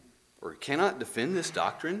understand or cannot defend this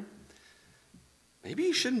doctrine, maybe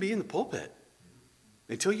you shouldn't be in the pulpit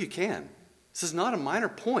until you can. This is not a minor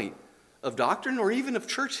point of doctrine or even of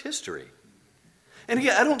church history. And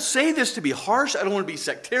again, I don't say this to be harsh. I don't want to be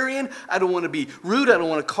sectarian. I don't want to be rude. I don't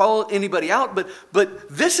want to call anybody out. But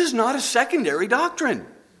this is not a secondary doctrine.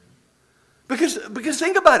 Because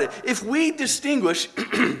think about it. If we distinguish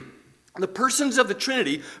the persons of the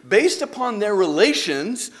Trinity based upon their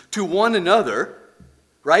relations to one another,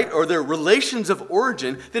 right, or their relations of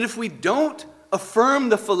origin, then if we don't affirm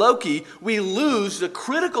the Philoque, we lose the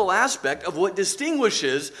critical aspect of what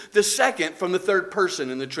distinguishes the second from the third person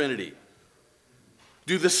in the Trinity.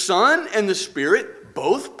 Do the Son and the Spirit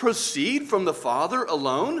both proceed from the Father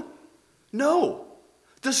alone? No.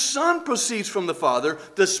 The Son proceeds from the Father,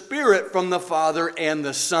 the Spirit from the Father and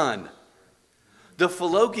the Son. The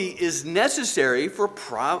Philoge is necessary for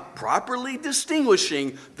properly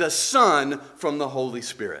distinguishing the Son from the Holy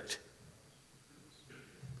Spirit.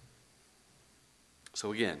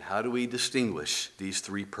 So again, how do we distinguish these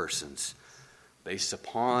three persons? Based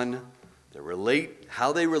upon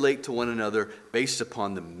how they relate to one another, based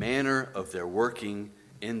upon the manner of their working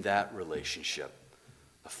in that relationship.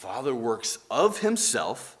 The Father works of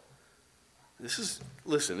himself. This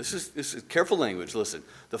is careful language. Listen.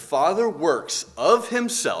 The Father works of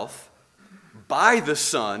himself by the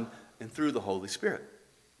Son and through the Holy Spirit.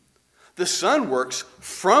 The Son works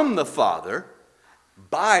from the Father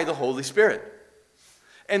by the Holy Spirit.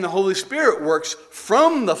 And the Holy Spirit works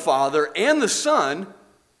from the Father and the Son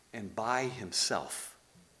and by himself.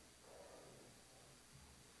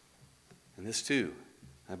 And this too,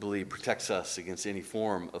 I believe, protects us against any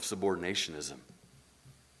form of subordinationism.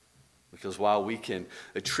 Because while we can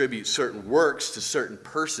attribute certain works to certain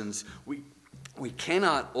persons, we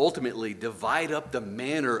cannot ultimately divide up the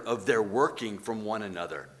manner of their working from one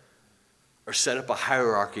another or set up a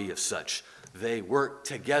hierarchy of such. They work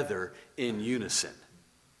together in unison.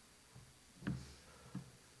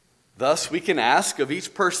 Thus, we can ask of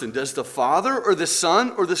each person, does the Father or the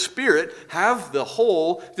Son or the Spirit have the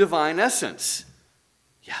whole divine essence?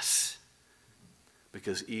 Yes,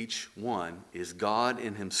 because each one is God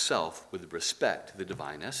in himself with respect to the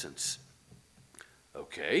divine essence.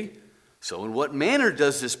 Okay, so in what manner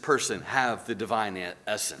does this person have the divine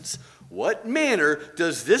essence? What manner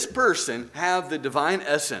does this person have the divine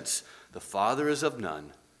essence? The Father is of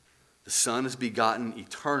none. The Son is begotten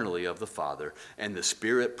eternally of the Father, and the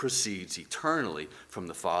Spirit proceeds eternally from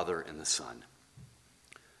the Father and the Son.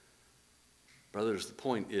 Brothers, the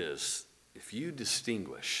point is, if you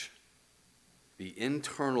distinguish the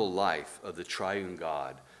internal life of the triune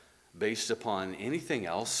God based upon anything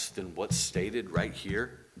else than what's stated right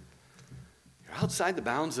here, you're outside the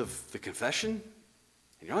bounds of the confession,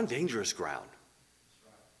 and you're on dangerous ground.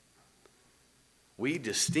 We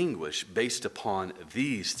distinguish based upon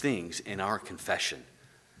these things in our confession.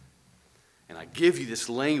 And I give you this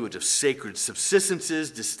language of sacred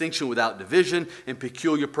subsistences, distinction without division, and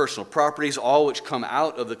peculiar personal properties, all which come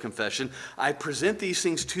out of the confession. I present these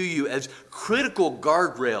things to you as critical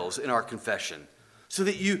guardrails in our confession, so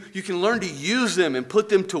that you can learn to use them and put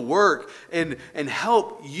them to work and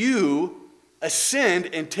help you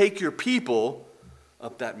ascend and take your people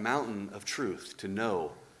up that mountain of truth to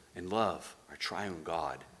know and love our triune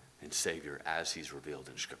God and Savior as he's revealed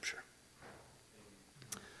in Scripture.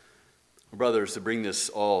 Brothers, to bring this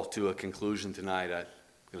all to a conclusion tonight, I'm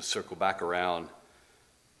going to circle back around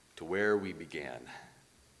to where we began.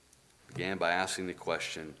 Began by asking the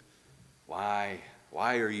question, why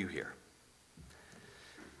are you here?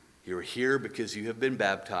 You're here because you have been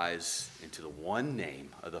baptized into the one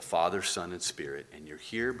name of the Father, Son, and Spirit, and you're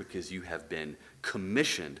here because you have been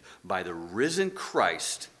commissioned by the risen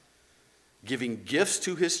Christ, giving gifts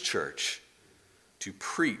to his church to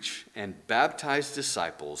preach and baptize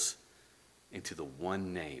disciples into the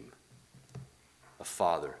one name of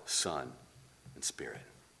Father, Son, and Spirit.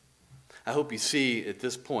 I hope you see at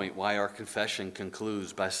this point why our confession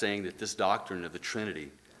concludes by saying that this doctrine of the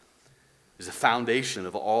Trinity is the foundation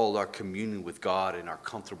of all our communion with God and our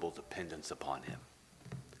comfortable dependence upon him.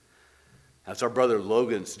 That's our brother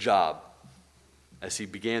Logan's job, as he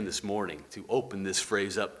began this morning, to open this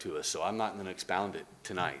phrase up to us, so I'm not going to expound it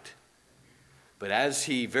tonight. But as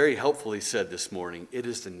he very helpfully said this morning, it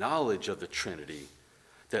is the knowledge of the Trinity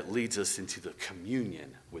that leads us into the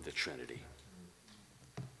communion with the Trinity.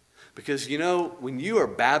 Because, when you are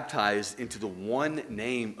baptized into the one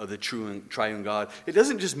name of the true triune God, it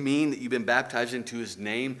doesn't just mean that you've been baptized into his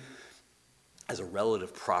name as a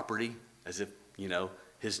relative property, as if,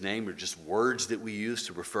 his name are just words that we use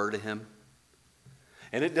to refer to him.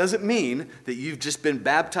 And it doesn't mean that you've just been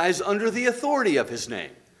baptized under the authority of his name.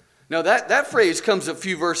 Now, that phrase comes a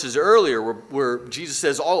few verses earlier where Jesus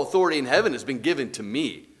says, all authority in heaven has been given to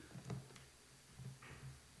me.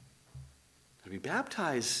 To be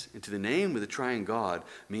baptized into the name of the triune God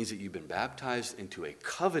means that you've been baptized into a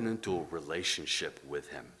covenantal relationship with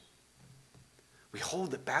him. We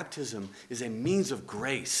hold that baptism is a means of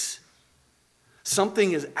grace.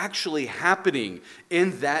 Something is actually happening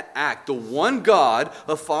in that act. The one God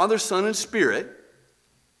of Father, Son, and Spirit,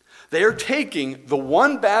 they are taking the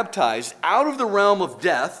one baptized out of the realm of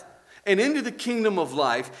death and into the kingdom of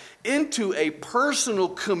life, into a personal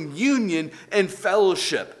communion and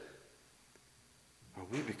fellowship, where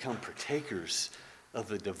we become partakers of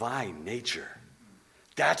the divine nature.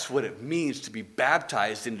 That's what it means to be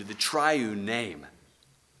baptized into the triune name.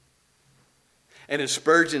 And as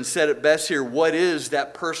Spurgeon said it best here, what is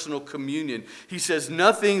that personal communion? He says,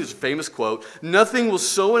 nothing, this is a famous quote, nothing will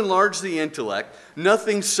so enlarge the intellect,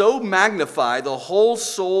 nothing so magnify the whole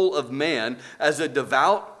soul of man as a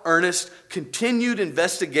devout, earnest, continued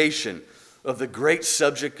investigation of the great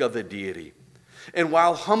subject of the deity. And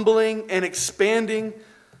while humbling and expanding,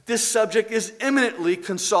 this subject is eminently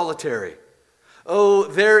consolatory. Oh,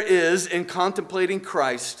 there is, in contemplating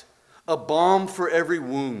Christ, a balm for every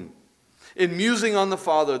wound. In musing on the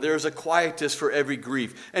Father, there is a quietus for every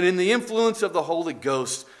grief. And in the influence of the Holy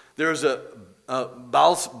Ghost, there is a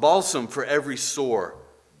balsam for every sore.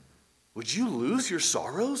 Would you lose your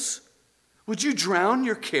sorrows? Would you drown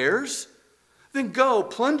your cares? Then go,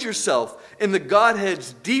 plunge yourself in the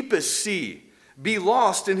Godhead's deepest sea. Be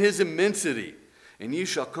lost in his immensity, and you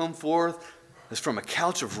shall come forth as from a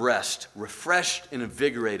couch of rest, refreshed and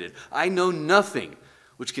invigorated. I know nothing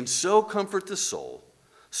which can so comfort the soul,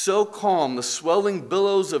 so calm the swelling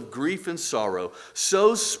billows of grief and sorrow,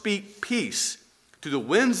 so speak peace to the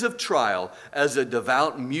winds of trial as a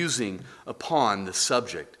devout musing upon the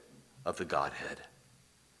subject of the Godhead.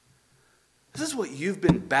 This is what you've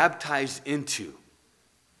been baptized into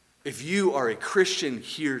if you are a Christian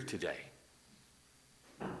here today.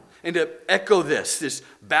 And to echo this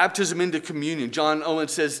baptism into communion, John Owen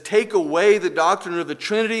says, take away the doctrine of the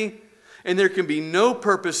Trinity, and there can be no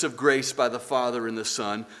purpose of grace by the Father and the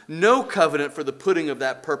Son, no covenant for the putting of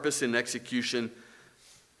that purpose in execution.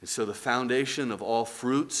 And so the foundation of all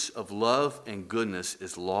fruits of love and goodness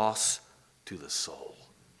is loss to the soul.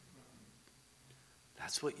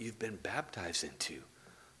 That's what you've been baptized into,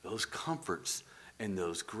 those comforts and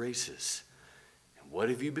those graces. And what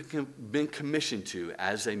have you been commissioned to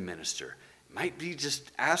as a minister? It might be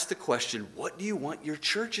just ask the question, what do you want your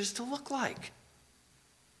churches to look like?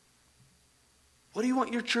 What do you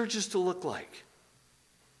want your churches to look like?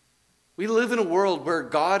 We live in a world where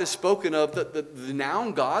God is spoken of, the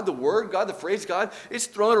noun God, the word God, the phrase God, it's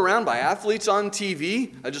thrown around by athletes on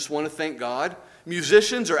TV. I just want to thank God.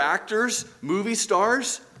 Musicians or actors, movie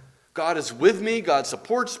stars. God is with me. God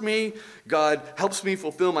supports me. God helps me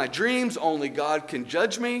fulfill my dreams. Only God can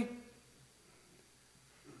judge me.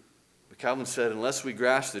 But Calvin said, unless we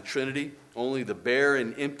grasp the Trinity, only the bare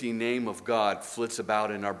and empty name of God flits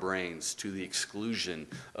about in our brains to the exclusion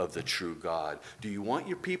of the true God. Do you want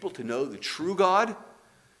your people to know the true God?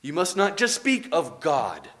 You must not just speak of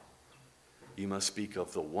God. You must speak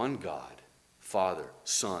of the one God, Father,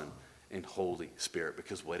 Son, and Holy Spirit.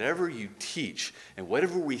 Because whatever you teach and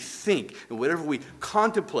whatever we think and whatever we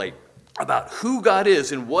contemplate about who God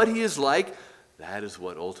is and what he is like, that is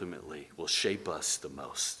what ultimately will shape us the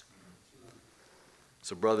most.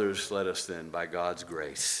 So brothers, let us then, by God's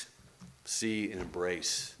grace, see and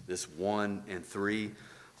embrace this 1 and 3.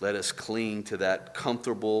 Let us cling to that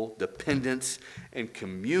comfortable dependence and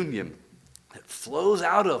communion that flows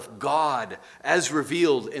out of God as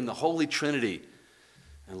revealed in the Holy Trinity.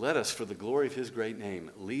 And let us, for the glory of his great name,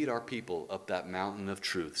 lead our people up that mountain of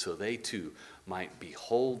truth so they too might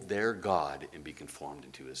behold their God and be conformed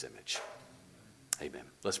into his image. Amen.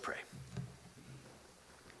 Let's pray.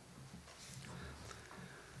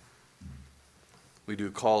 We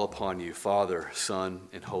do call upon you, Father, Son,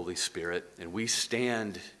 and Holy Spirit, and we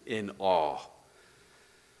stand in awe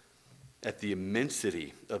at the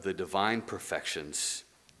immensity of the divine perfections.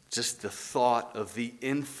 Just the thought of the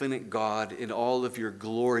infinite God in all of your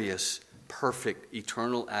glorious, perfect,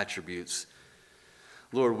 eternal attributes.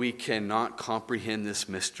 Lord, we cannot comprehend this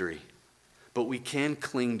mystery, but we can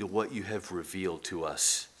cling to what you have revealed to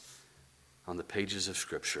us on the pages of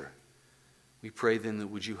Scripture. We pray then that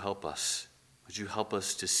would you help us? Would you help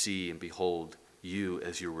us to see and behold you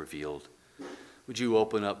as you're revealed? Would you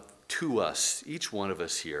open up to us, each one of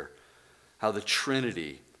us here, how the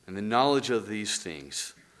Trinity and the knowledge of these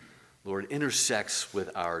things, Lord, intersects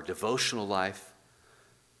with our devotional life,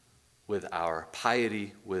 with our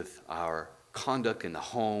piety, with our conduct in the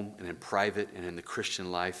home and in private and in the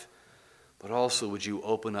Christian life. But also would you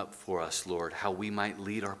open up for us, Lord, how we might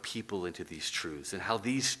lead our people into these truths and how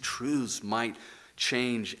these truths might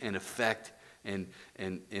change and affect and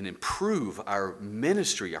improve our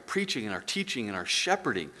ministry, our preaching and our teaching and our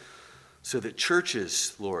shepherding, so that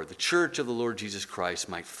churches, Lord, the church of the Lord Jesus Christ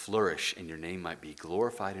might flourish and your name might be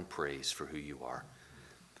glorified and praised for who you are.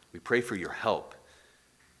 We pray for your help.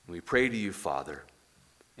 And we pray to you, Father,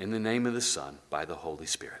 in the name of the Son, by the Holy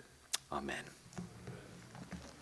Spirit. Amen.